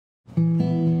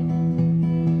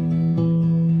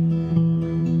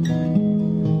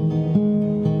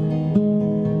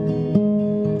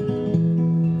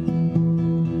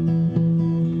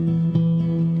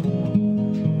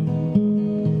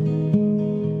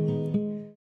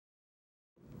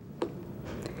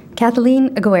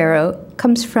Kathleen Aguero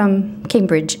comes from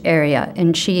Cambridge area,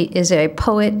 and she is a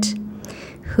poet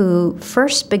who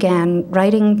first began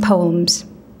writing poems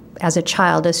as a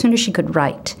child, as soon as she could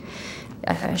write.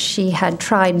 She had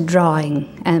tried drawing,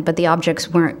 but the objects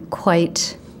weren't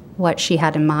quite what she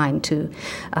had in mind to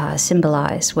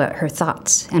symbolize what her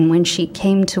thoughts. And when she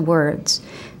came to words,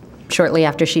 shortly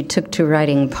after, she took to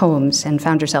writing poems and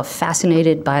found herself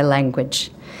fascinated by language.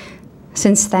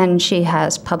 Since then, she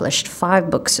has published 5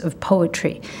 books of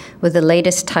poetry, with the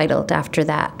latest titled after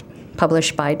that,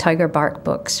 published by Tiger Bark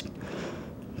Books.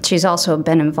 She's also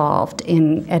been involved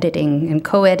in editing and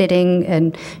co-editing,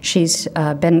 and she's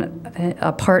been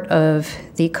a part of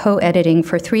the co-editing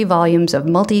for 3 volumes of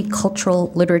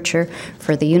multicultural literature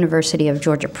for the University of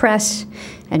Georgia Press,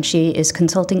 and she is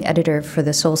consulting editor for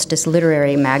the Solstice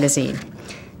Literary Magazine.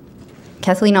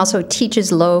 Kathleen also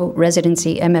teaches low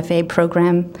residency MFA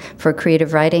program for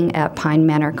creative writing at Pine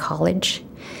Manor College,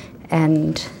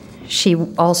 and she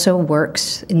also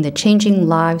works in the Changing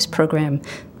Lives program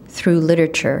through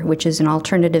literature, which is an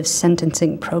alternative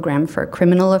sentencing program for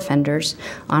criminal offenders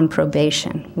on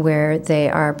probation, where they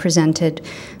are presented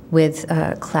with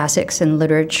classics and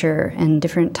literature and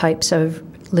different types of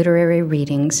literary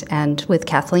readings. And with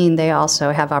Kathleen, they also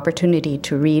have opportunity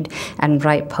to read and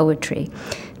write poetry.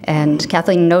 And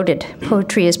Kathleen noted,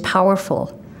 poetry is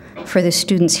powerful for the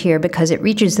students here because it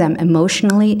reaches them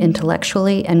emotionally,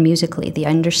 intellectually, and musically. They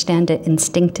understand it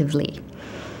instinctively.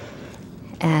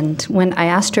 And when I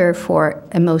asked her for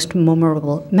a most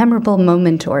memorable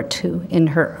moment or two in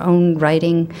her own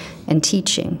writing and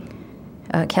teaching,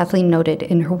 Kathleen noted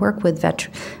in her work with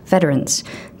veterans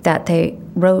that they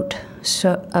wrote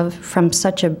from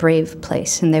such a brave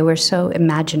place, and they were so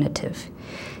imaginative,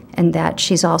 and that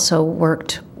she's also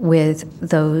worked with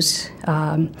those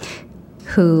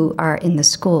who are in the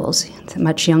schools,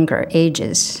 much younger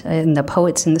ages, in the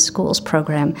Poets in the Schools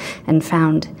program, and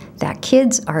found that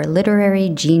kids are literary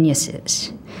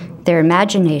geniuses. Their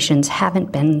imaginations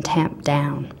haven't been tamped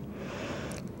down.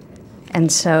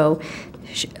 And so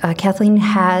Kathleen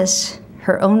has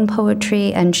her own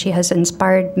poetry, and she has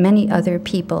inspired many other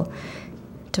people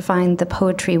to find the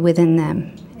poetry within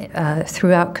them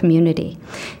throughout community.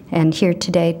 And here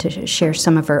today to share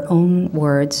some of her own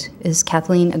words is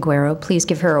Kathleen Aguero. Please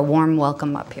give her a warm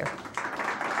welcome up here.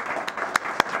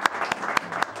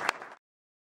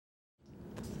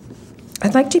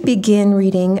 I'd like to begin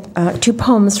reading 2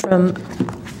 poems from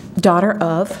Daughter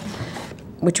of,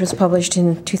 which was published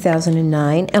in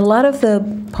 2009. And a lot of the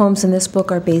poems in this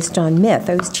book are based on myth.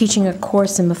 I was teaching a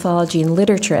course in mythology and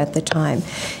literature at the time,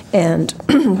 and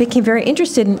became very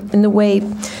interested in the way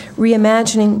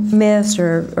reimagining myths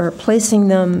or placing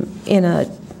them in a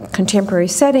contemporary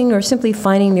setting or simply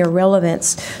finding their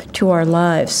relevance to our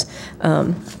lives,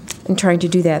 and trying to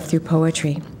do that through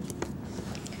poetry.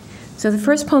 So the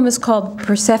first poem is called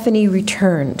Persephone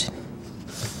Returned.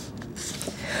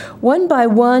 One by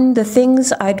one, the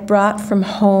things I'd brought from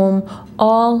home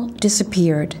all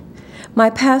disappeared.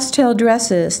 My pastel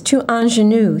dresses, too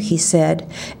ingenue, he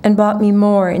said, and bought me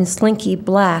more in slinky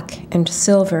black and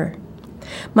silver.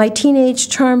 My teenage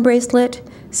charm bracelet,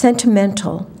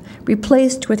 sentimental,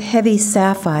 replaced with heavy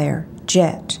sapphire,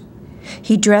 jet.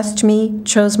 He dressed me,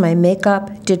 chose my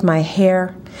makeup, did my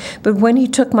hair, but when he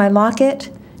took my locket,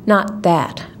 not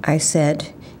that, I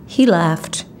said. He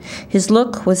laughed. His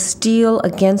look was steel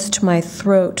against my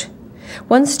throat.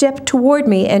 One step toward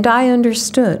me, and I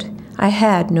understood. I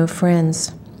had no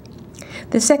friends.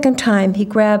 The second time, he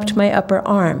grabbed my upper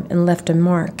arm and left a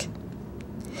mark.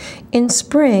 In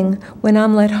spring, when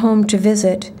I'm let home to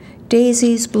visit,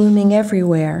 daisies blooming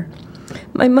everywhere.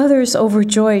 My mother's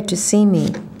overjoyed to see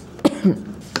me.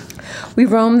 We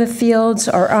roam the fields,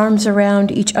 our arms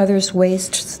around each other's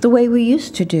waists, the way we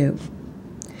used to do.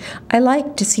 I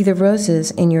like to see the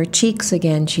roses in your cheeks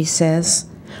again, she says.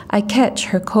 I catch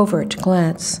her covert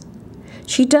glance.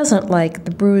 She doesn't like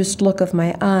the bruised look of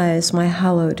my eyes, my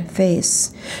hollowed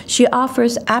face. She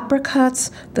offers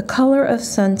apricots the color of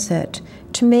sunset,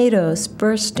 tomatoes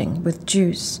bursting with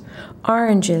juice,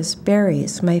 oranges,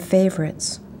 berries, my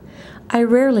favorites. I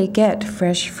rarely get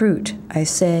fresh fruit, I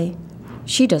say.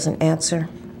 She doesn't answer.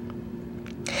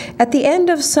 At the end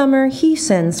of summer, he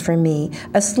sends for me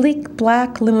a sleek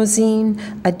black limousine,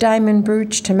 a diamond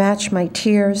brooch to match my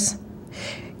tears.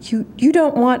 You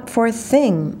don't want for a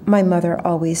thing, my mother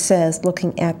always says,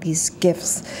 looking at these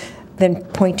gifts, then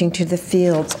pointing to the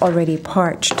fields already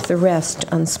parched, the rest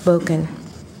unspoken.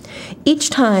 Each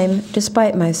time,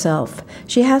 despite myself,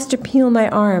 she has to peel my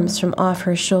arms from off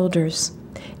her shoulders.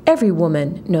 Every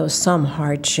woman knows some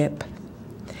hardship.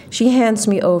 She hands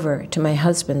me over to my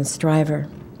husband's driver.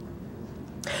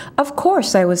 Of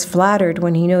course I was flattered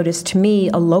when he noticed me,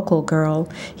 a local girl.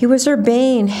 He was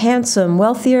urbane, handsome,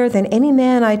 wealthier than any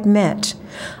man I'd met.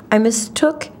 I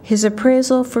mistook his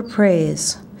appraisal for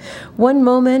praise. One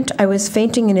moment I was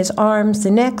fainting in his arms,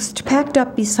 the next packed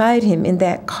up beside him in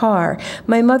that car,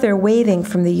 my mother waving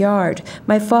from the yard,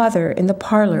 my father in the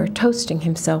parlor toasting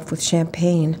himself with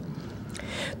champagne.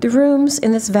 The rooms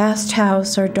in this vast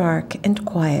house are dark and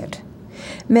quiet.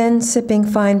 Men sipping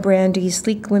fine brandy,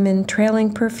 sleek women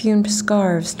trailing perfumed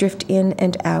scarves drift in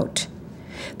and out.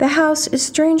 The house is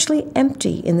strangely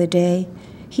empty in the day.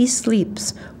 He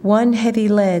sleeps, one heavy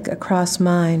leg across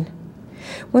mine.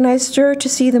 When I stir to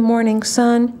see the morning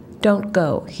sun, don't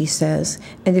go, he says,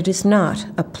 and it is not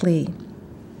a plea.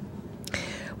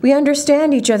 We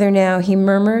understand each other now, he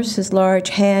murmurs, his large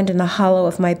hand in the hollow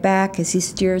of my back as he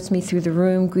steers me through the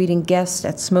room, greeting guests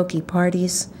at smoky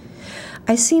parties.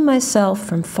 I see myself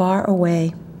from far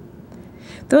away.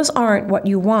 Those aren't what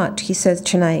you want, he says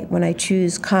tonight when I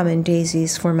choose common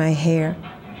daisies for my hair.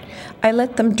 I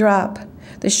let them drop,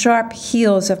 the sharp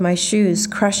heels of my shoes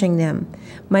crushing them,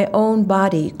 my own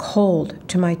body cold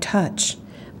to my touch,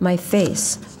 my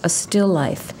face a still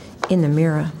life in the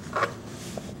mirror.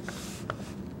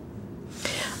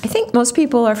 I think most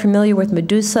people are familiar with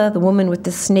Medusa, the woman with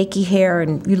the snaky hair,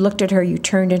 and you looked at her, you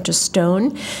turned into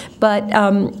stone. But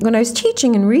when I was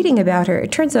teaching and reading about her,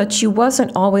 it turns out she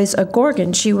wasn't always a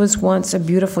Gorgon. She was once a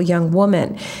beautiful young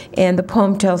woman, and the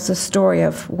poem tells the story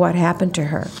of what happened to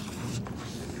her.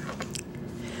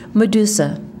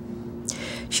 Medusa.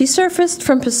 She surfaced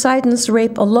from Poseidon's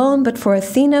rape alone, but for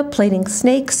Athena plaiting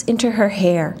snakes into her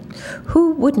hair.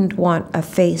 Who wouldn't want a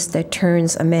face that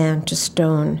turns a man to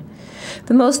stone?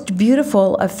 The most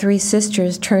beautiful of three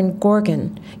sisters turned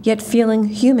Gorgon, yet feeling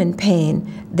human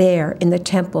pain there in the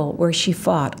temple where she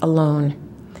fought alone.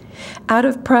 Out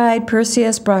of pride,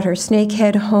 Perseus brought her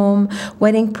snakehead home,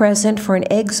 wedding present for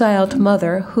an exiled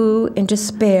mother who, in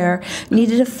despair,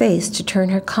 needed a face to turn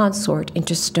her consort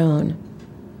into stone.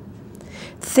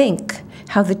 Think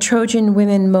how the Trojan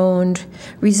women moaned,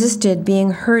 resisted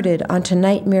being herded onto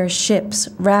nightmare ships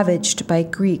ravaged by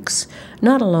Greeks,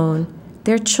 not alone,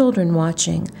 their children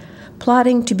watching,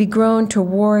 plotting to be grown to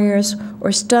warriors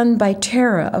or stunned by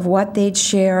terror of what they'd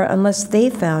share unless they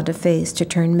found a face to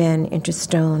turn men into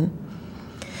stone.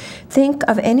 Think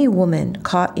of any woman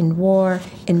caught in war,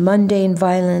 in mundane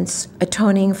violence,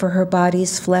 atoning for her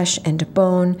body's flesh and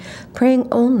bone, praying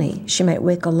only she might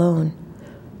wake alone.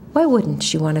 Why wouldn't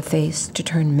she want a face to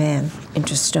turn man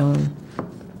into stone?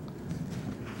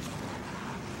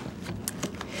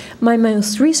 My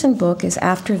most recent book is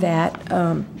After That,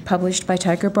 published by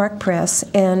Tiger Bark Press,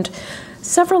 and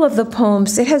several of the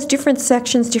poems, it has different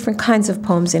sections, different kinds of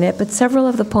poems in it, but several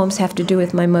of the poems have to do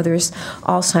with my mother's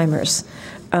Alzheimer's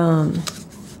and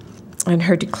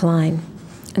her decline.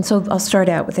 And so I'll start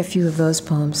out with a few of those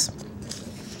poems.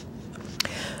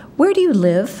 Where do you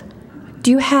live?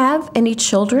 Do you have any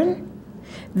children?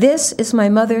 This is my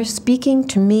mother speaking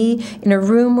to me in a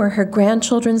room where her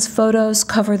grandchildren's photos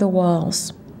cover the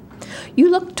walls. You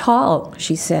look tall,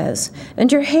 she says,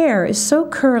 and your hair is so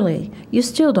curly, you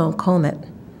still don't comb it.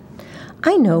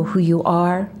 I know who you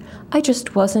are. I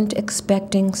just wasn't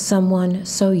expecting someone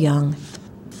so young.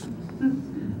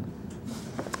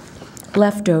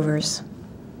 Leftovers.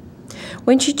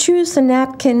 When she chews the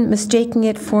napkin, mistaking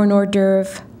it for an hors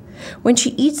d'oeuvre, when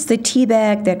she eats the tea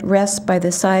bag that rests by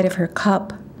the side of her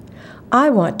cup, I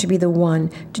want to be the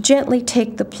one to gently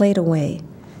take the plate away,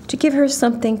 to give her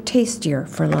something tastier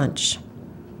for lunch.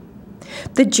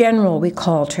 The general, we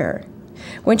called her.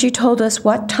 When she told us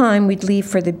what time we'd leave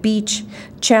for the beach,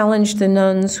 challenged the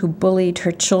nuns who bullied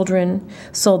her children,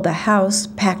 sold the house,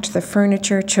 packed the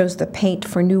furniture, chose the paint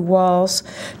for new walls,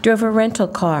 drove a rental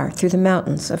car through the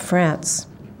mountains of France.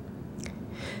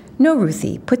 No,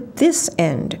 Ruthie, put this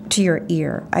end to your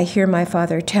ear, I hear my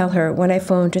father tell her when I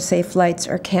phone to say flights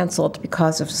are canceled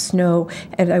because of snow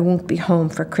and I won't be home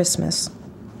for Christmas.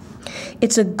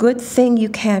 It's a good thing you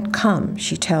can't come,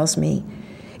 she tells me.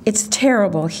 It's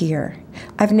terrible here.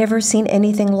 I've never seen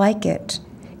anything like it.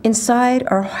 Inside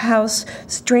our house,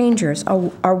 strangers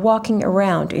are walking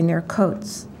around in their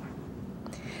coats.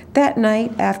 That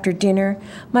night, after dinner,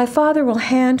 my father will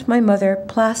hand my mother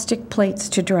plastic plates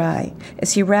to dry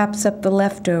as he wraps up the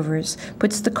leftovers,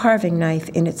 puts the carving knife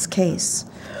in its case.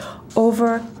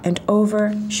 Over and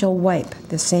over, she'll wipe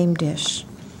the same dish.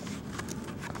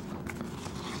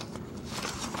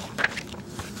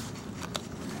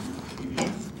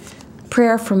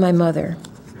 Prayer for my mother.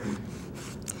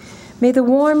 May the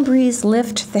warm breeze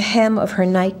lift the hem of her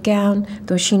nightgown,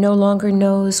 though she no longer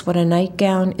knows what a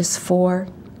nightgown is for.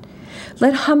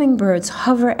 Let hummingbirds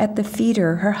hover at the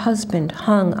feeder her husband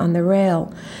hung on the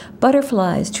rail,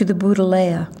 butterflies to the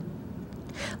Buddhaleia.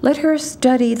 Let her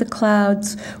study the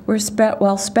clouds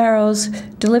while sparrows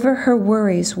deliver her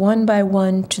worries one by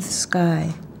one to the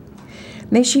sky.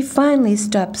 May she finally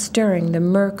stop stirring the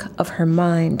murk of her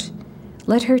mind.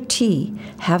 Let her tea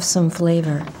have some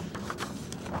flavor.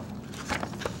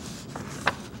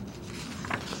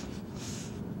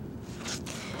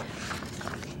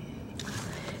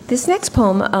 This next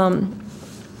poem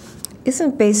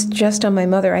isn't based just on my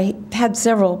mother. I had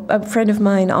several. A friend of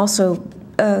mine also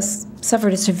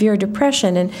suffered a severe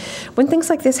depression, and when things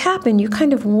like this happen, you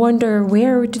kind of wonder,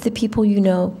 where do the people you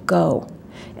know go?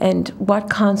 And what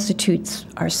constitutes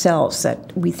ourselves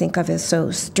that we think of as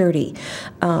so sturdy,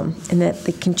 and that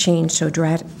they can change so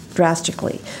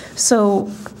drastically. So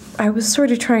I was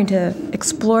sort of trying to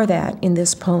explore that in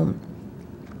this poem.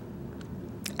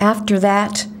 After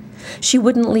that, she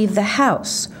wouldn't leave the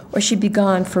house, or she'd be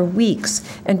gone for weeks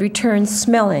and return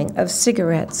smelling of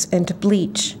cigarettes and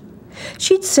bleach.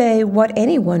 She'd say what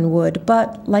anyone would,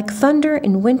 but like thunder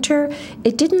in winter,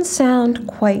 it didn't sound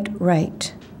quite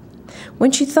right.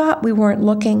 When she thought we weren't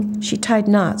looking, she tied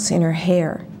knots in her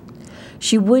hair.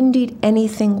 She wouldn't eat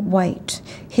anything white,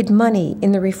 hid money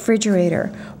in the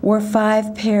refrigerator, wore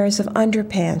 5 pairs of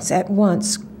underpants at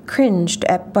once, cringed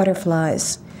at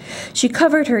butterflies. She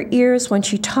covered her ears when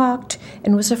she talked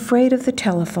and was afraid of the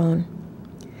telephone.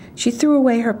 She threw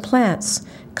away her plants,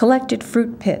 collected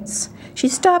fruit pits. She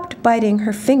stopped biting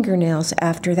her fingernails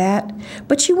after that,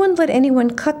 but she wouldn't let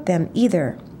anyone cut them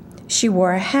either. She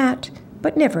wore a hat,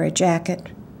 but never a jacket.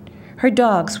 Her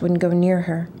dogs wouldn't go near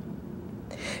her.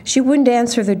 She wouldn't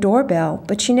answer the doorbell,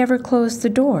 but she never closed the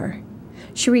door.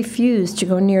 She refused to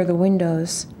go near the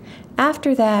windows.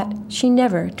 After that, she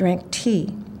never drank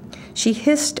tea. She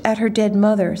hissed at her dead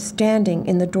mother standing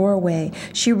in the doorway.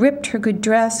 She ripped her good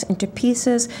dress into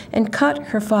pieces and cut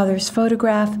her father's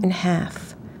photograph in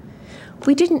half.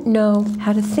 We didn't know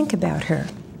how to think about her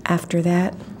after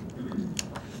that.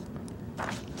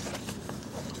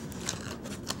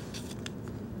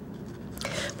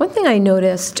 One thing I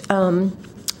noticed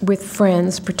with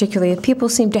friends, particularly, people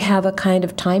seem to have a kind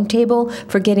of timetable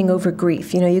for getting over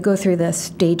grief. You know, you go through the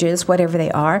stages, whatever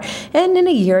they are, and in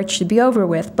a year it should be over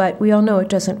with, but we all know it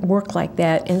doesn't work like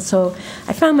that. And so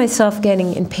I found myself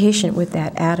getting impatient with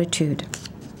that attitude.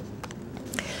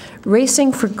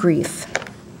 Racing for grief.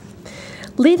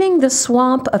 Leaving the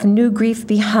swamp of new grief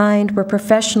behind where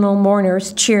professional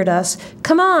mourners cheered us,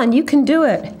 "Come on, you can do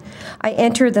it," I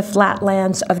entered the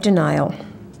flatlands of denial.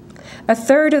 A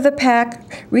third of the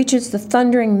pack reaches the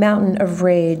thundering mountain of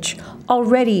rage.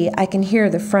 Already I can hear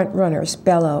the front runners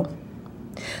bellow.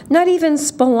 Not even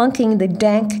spelunking the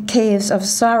dank caves of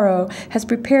sorrow has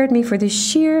prepared me for the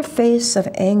sheer face of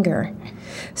anger.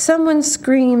 Someone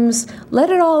screams,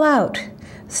 "Let it all out,"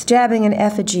 stabbing an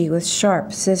effigy with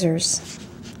sharp scissors.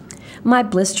 My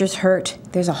blisters hurt.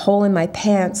 There's a hole in my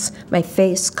pants, my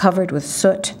face covered with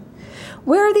soot.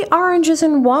 Where are the oranges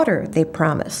and water they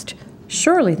promised?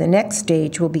 Surely the next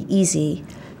stage will be easy.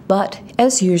 But,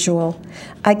 as usual,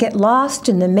 I get lost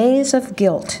in the maze of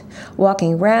guilt,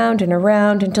 walking round and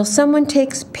around until someone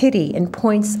takes pity and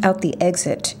points out the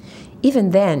exit.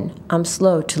 Even then, I'm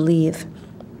slow to leave.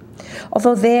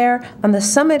 Although there, on the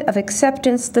summit of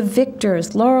acceptance, the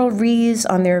victors, laurel wreaths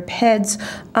on their heads,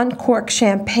 uncork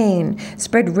champagne,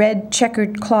 spread red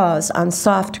checkered claws on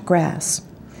soft grass.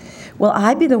 Will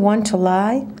I be the one to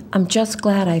lie? I'm just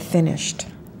glad I finished.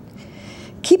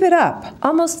 "Keep it up.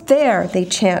 Almost there," they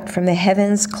chant from the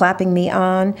heavens, clapping me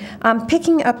on. I'm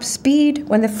picking up speed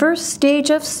when the first stage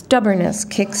of stubbornness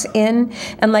kicks in,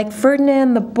 and like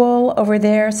Ferdinand the bull over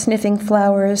there sniffing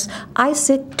flowers, I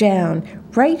sit down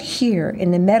right here in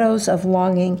the meadows of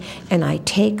longing, and I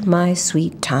take my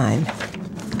sweet time.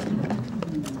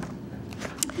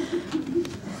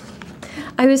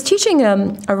 I was teaching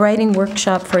a writing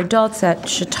workshop for adults at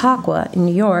Chautauqua in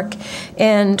New York,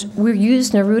 and we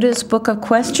used Neruda's Book of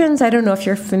Questions. I don't know if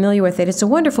you're familiar with it. It's a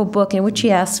wonderful book in which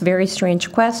he asks very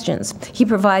strange questions. He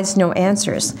provides no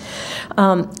answers.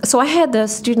 So I had the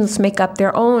students make up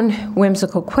their own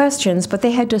whimsical questions, but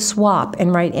they had to swap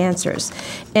and write answers.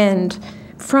 And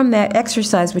from that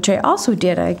exercise, which I also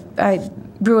did, I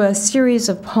drew a series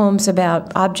of poems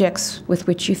about objects with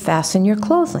which you fasten your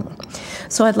clothing.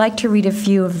 So I'd like to read a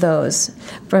few of those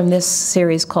from this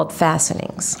series called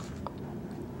Fastenings.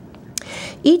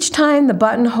 Each time the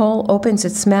buttonhole opens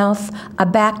its mouth, a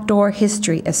backdoor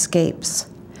history escapes.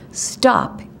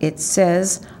 Stop, it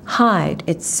says. Hide,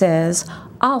 it says.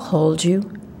 I'll hold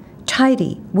you.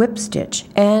 Tidy, whipstitch,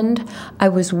 and I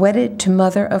was wedded to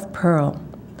mother of pearl.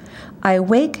 I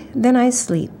wake, then I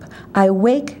sleep. I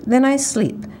wake, then I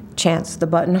sleep, chants the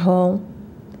buttonhole.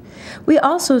 We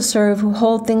also serve who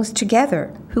hold things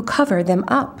together, who cover them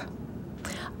up.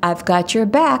 I've got your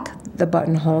back, the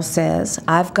buttonhole says.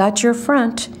 I've got your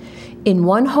front, in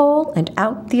one hole and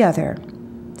out the other.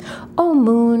 Oh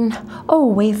moon, oh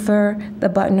wafer, the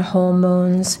buttonhole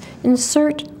moans,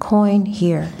 insert coin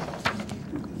here.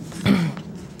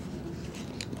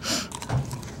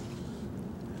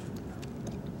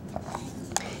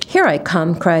 Here I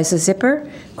come, cries a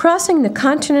zipper, crossing the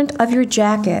continent of your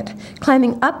jacket,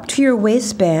 climbing up to your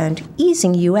waistband,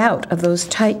 easing you out of those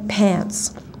tight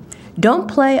pants. Don't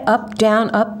play up,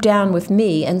 down with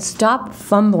me and stop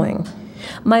fumbling.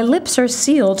 My lips are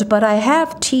sealed, but I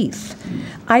have teeth.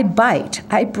 I bite,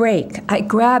 I break, I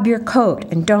grab your coat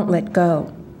and don't let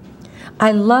go.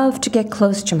 I love to get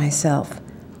close to myself.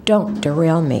 Don't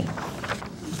derail me.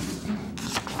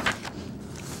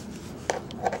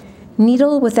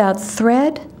 Needle without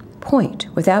thread, point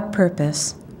without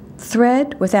purpose.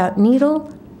 Thread without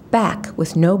needle, back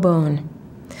with no bone.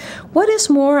 What is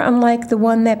more unlike the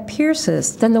one that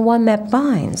pierces than the one that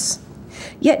binds?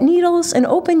 Yet needles an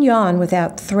open yawn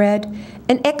without thread,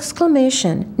 an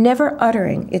exclamation never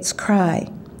uttering its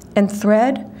cry. And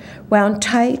thread, wound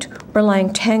tight or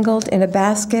lying tangled in a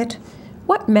basket,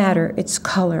 what matter its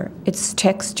color, its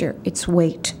texture, its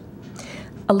weight?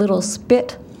 A little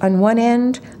spit on one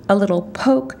end, a little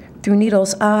poke through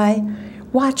needle's eye.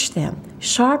 Watch them,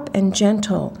 sharp and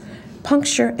gentle,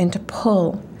 puncture and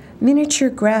pull, miniature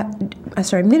dashes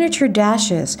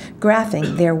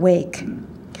graphing their wake.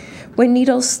 When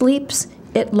needle sleeps,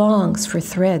 it longs for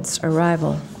thread's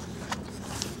arrival.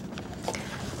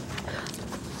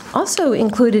 Also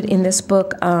included in this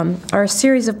book are a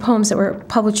series of poems that were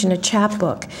published in a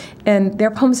chapbook. And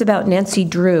they're poems about Nancy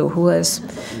Drew, who was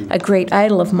a great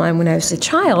idol of mine when I was a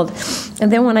child. And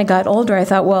then when I got older, I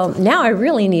thought, well, now I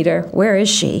really need her. Where is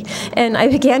she? And I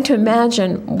began to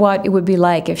imagine what it would be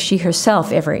like if she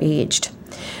herself ever aged.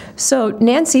 So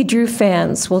Nancy Drew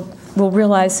fans will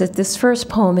realize that this first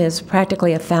poem is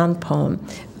practically a found poem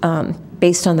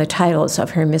based on the titles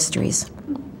of her mysteries.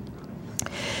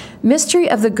 Mystery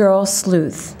of the Girl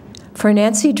Sleuth, for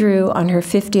Nancy Drew on her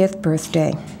 50th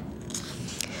birthday.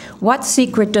 What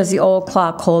secret does the old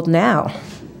clock hold now?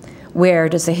 Where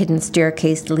does the hidden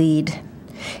staircase lead?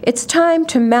 It's time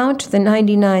to mount the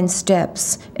 99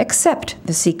 steps, accept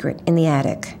the secret in the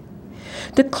attic.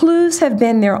 The clues have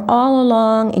been there all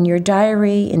along in your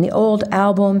diary, in the old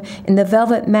album, in the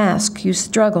velvet mask you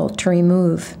struggled to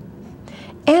remove.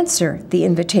 Answer the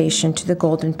invitation to the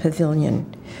Golden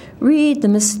Pavilion. Read the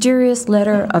mysterious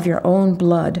letter of your own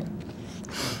blood.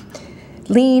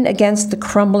 Lean against the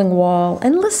crumbling wall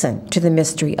and listen to the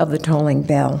mystery of the tolling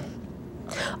bell.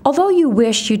 Although you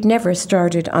wish you'd never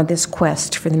started on this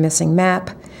quest for the missing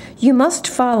map, you must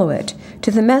follow it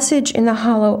to the message in the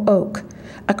hollow oak,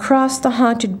 across the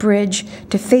haunted bridge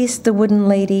to face the wooden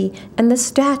lady and the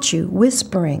statue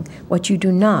whispering what you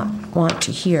do not want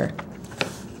to hear.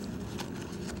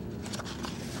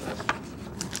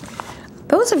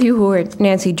 Those of you who are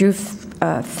Nancy Drew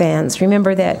fans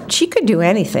remember that she could do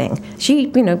anything.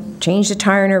 She, changed a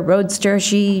tire in her roadster.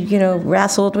 She,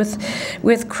 wrestled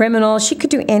with criminals. She could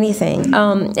do anything.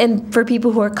 And for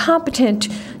people who are competent,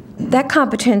 that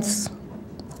competence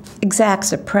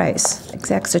exacts a price,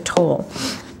 exacts a toll.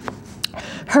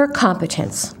 Her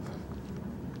competence.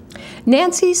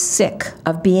 Nancy's sick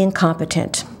of being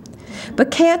competent, but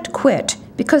can't quit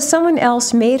because someone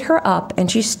else made her up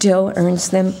and she still earns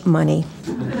them money.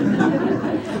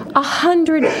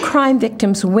 100 crime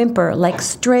victims whimper like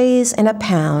strays in a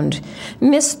pound.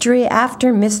 Mystery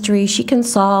after mystery she can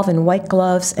solve in white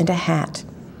gloves and a hat.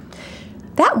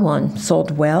 That one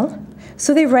sold well,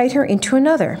 so they write her into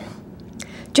another.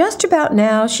 Just about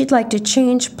now, she'd like to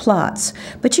change plots,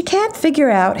 but she can't figure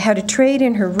out how to trade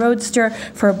in her roadster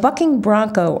for a bucking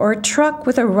bronco or a truck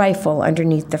with a rifle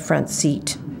underneath the front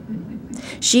seat.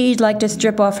 She'd like to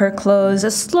strip off her clothes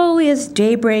as slowly as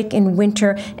daybreak in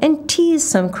winter and tease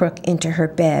some crook into her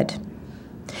bed.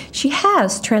 She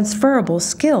has transferable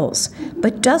skills,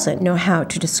 but doesn't know how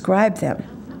to describe them.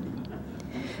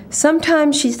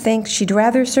 Sometimes she thinks she'd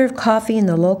rather serve coffee in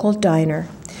the local diner,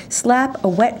 slap a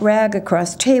wet rag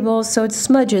across tables so it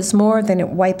smudges more than it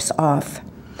wipes off.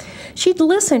 She'd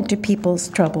listen to people's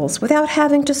troubles without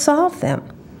having to solve them.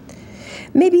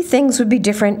 Maybe things would be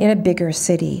different in a bigger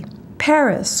city,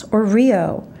 Paris or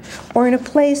Rio, or in a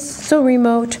place so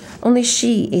remote only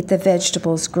she ate the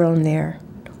vegetables grown there.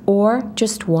 Or,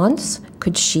 just once,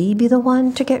 could she be the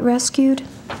one to get rescued?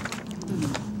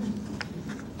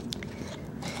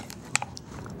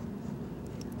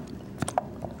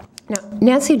 Now,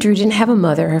 Nancy Drew didn't have a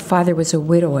mother. Her father was a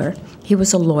widower. He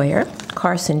was a lawyer,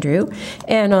 Carson Drew,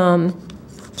 and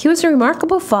he was a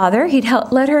remarkable father. He'd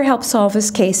let her help solve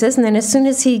his cases, and then as soon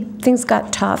as things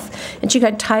got tough and she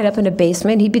got tied up in a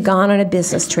basement, he'd be gone on a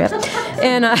business trip.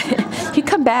 And he'd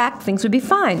come back, things would be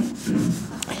fine.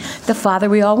 The father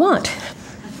we all want.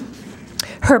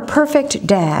 Her perfect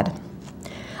dad.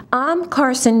 I'm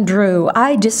Carson Drew.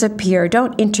 I disappear.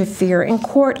 Don't interfere. In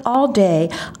court all day.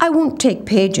 I won't take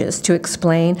pages to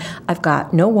explain. I've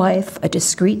got no wife, a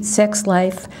discreet sex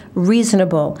life,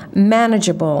 reasonable,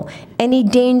 manageable. Any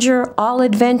danger, all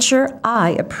adventure,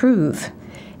 I approve.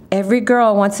 Every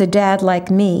girl wants a dad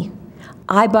like me.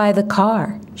 I buy the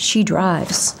car. She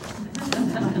drives.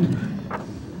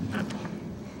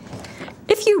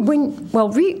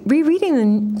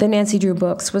 Rereading the Nancy Drew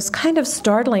books was kind of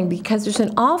startling because there's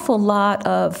an awful lot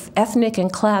of ethnic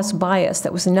and class bias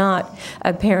that was not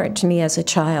apparent to me as a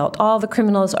child. All the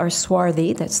criminals are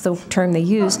swarthy, that's the term they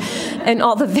use, and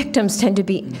all the victims tend to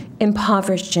be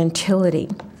impoverished gentility.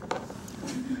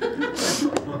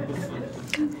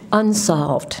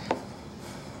 Unsolved.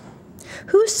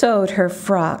 Who sewed her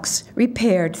frocks,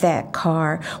 repaired that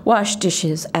car, washed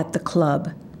dishes at the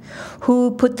club?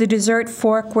 Who put the dessert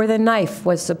fork where the knife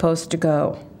was supposed to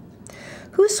go?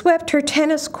 Who swept her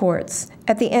tennis courts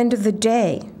at the end of the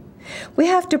day? We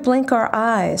have to blink our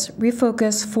eyes,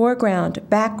 refocus foreground,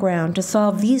 background to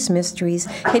solve these mysteries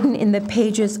hidden in the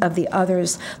pages of the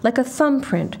others, like a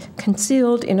thumbprint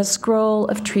concealed in a scroll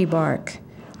of tree bark.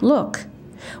 Look,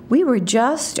 we were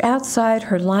just outside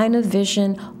her line of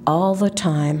vision all the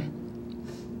time.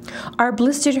 Our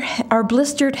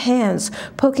blistered hands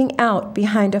poking out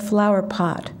behind a flower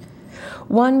pot.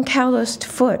 One calloused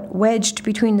foot wedged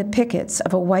between the pickets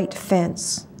of a white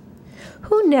fence.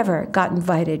 Who never got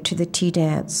invited to the tea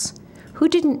dance? Who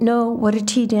didn't know what a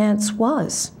tea dance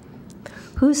was?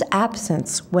 Whose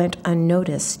absence went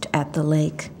unnoticed at the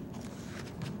lake?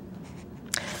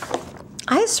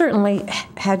 I certainly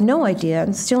had no idea,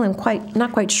 and still am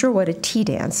not quite sure what a tea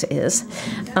dance is,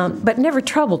 but never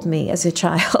troubled me as a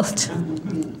child.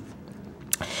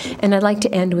 And I'd like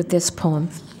to end with this poem.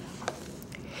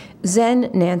 Zen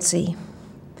Nancy.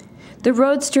 The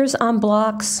roadster's on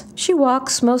blocks. She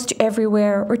walks most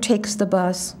everywhere or takes the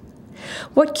bus.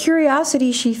 What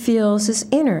curiosity she feels is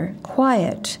inner,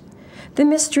 quiet. The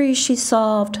mysteries she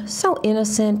solved, so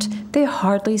innocent, they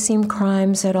hardly seem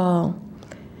crimes at all.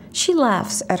 She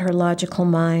laughs at her logical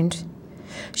mind.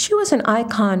 She was an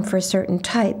icon for a certain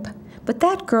type, but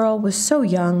that girl was so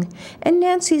young, and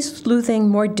Nancy's sleuthing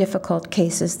more difficult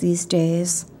cases these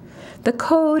days. The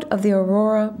code of the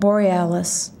aurora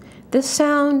borealis, the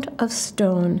sound of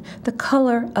stone, the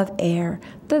color of air,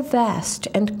 the vast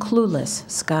and clueless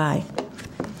sky.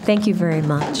 Thank you very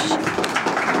much.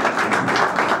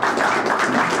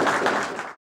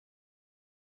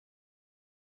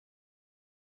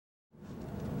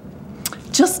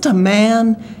 Just a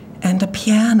man and a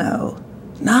piano,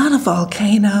 not a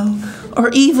volcano or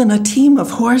even a team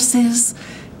of horses,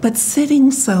 but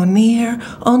sitting so near,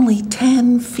 only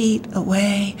 10 feet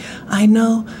away, I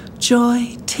know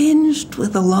joy tinged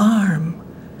with alarm,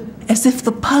 as if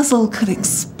the puzzle could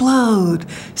explode,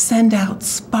 send out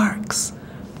sparks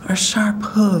or sharp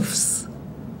hooves.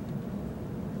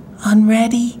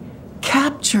 Unready,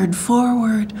 captured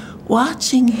forward,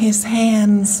 watching his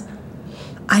hands,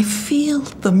 I feel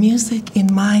the music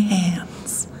in my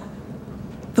hands,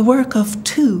 the work of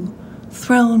two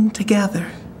thrown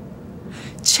together,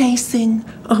 chasing,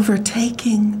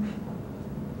 overtaking,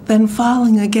 then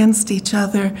falling against each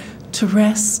other to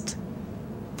rest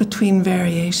between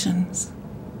variations.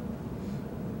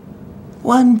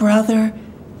 One brother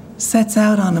sets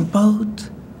out on a boat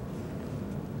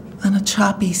on a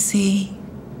choppy sea.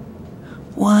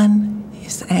 One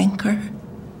is anchor.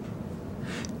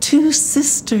 Two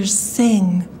sisters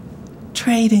sing,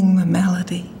 trading the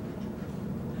melody.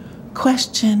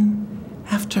 Question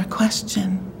after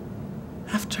question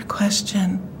after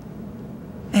question.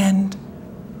 And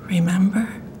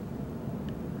remember?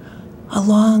 A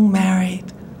long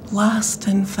married, lost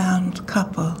and found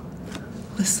couple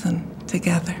listen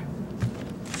together.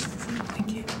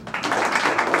 Thank you.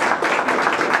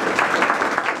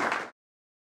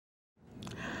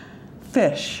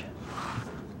 Fish.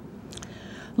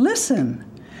 Listen,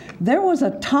 there was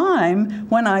a time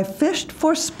when I fished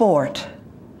for sport.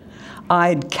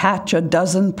 I'd catch a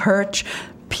dozen perch,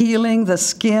 peeling the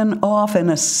skin off in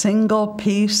a single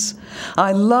piece.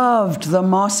 I loved the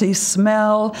mossy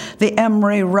smell, the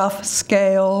emery rough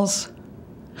scales.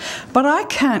 But I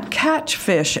can't catch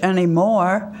fish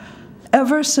anymore.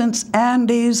 ever since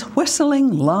Andy's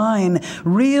whistling line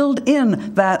reeled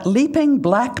in that leaping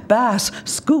black bass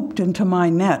scooped into my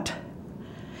net.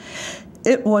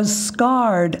 It was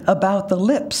scarred about the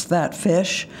lips, that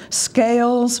fish,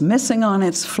 scales missing on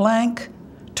its flank,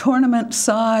 tournament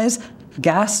size,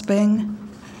 gasping.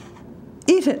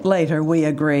 Eat it later, we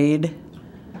agreed.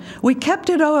 We kept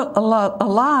it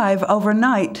alive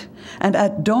overnight, and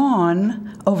at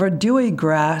dawn, over dewy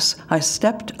grass, I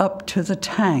stepped up to the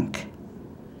tank.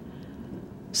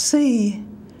 See,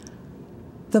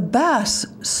 the bass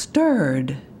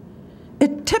stirred.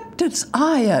 It tipped its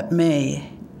eye at me.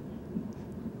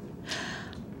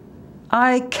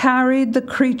 I carried the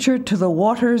creature to the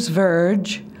water's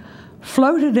verge,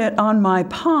 floated it on my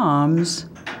palms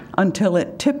until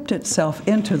it tipped itself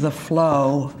into the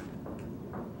flow.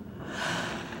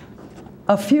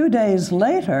 A few days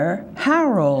later,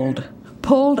 Harold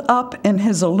pulled up in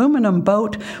his aluminum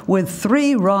boat with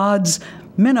 3 rods,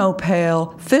 minnow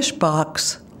pail, fish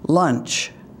box,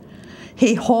 lunch.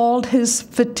 He hauled his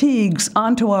fatigues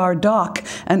onto our dock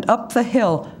and up the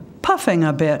hill, puffing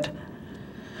a bit.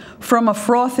 From a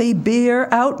frothy beer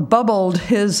out bubbled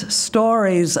his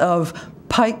stories of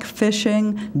pike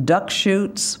fishing, duck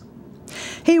shoots.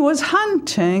 He was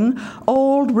hunting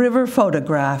old river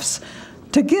photographs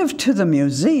to give to the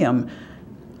museum.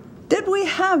 Did we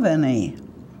have any?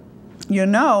 You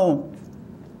know,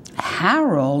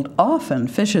 Harold often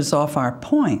fishes off our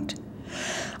point.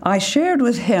 I shared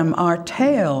with him our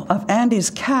tale of Andy's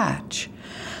catch,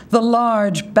 the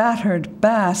large, battered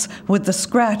bass with the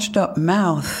scratched-up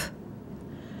mouth.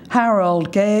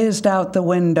 Harold gazed out the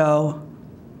window.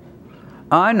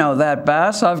 I know that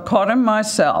bass. I've caught him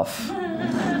myself.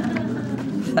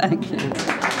 Thank you.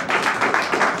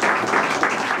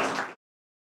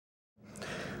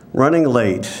 Running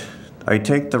late, I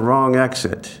take the wrong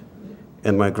exit,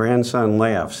 and my grandson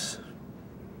laughs.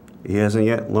 He hasn't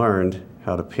yet learned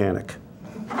how to panic.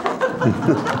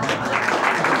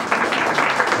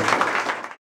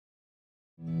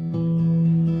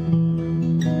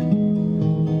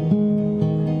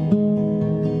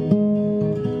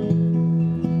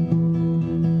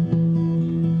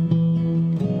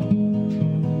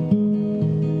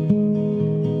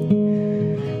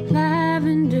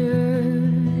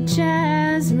 Lavender,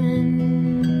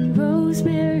 jasmine,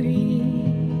 rosemary.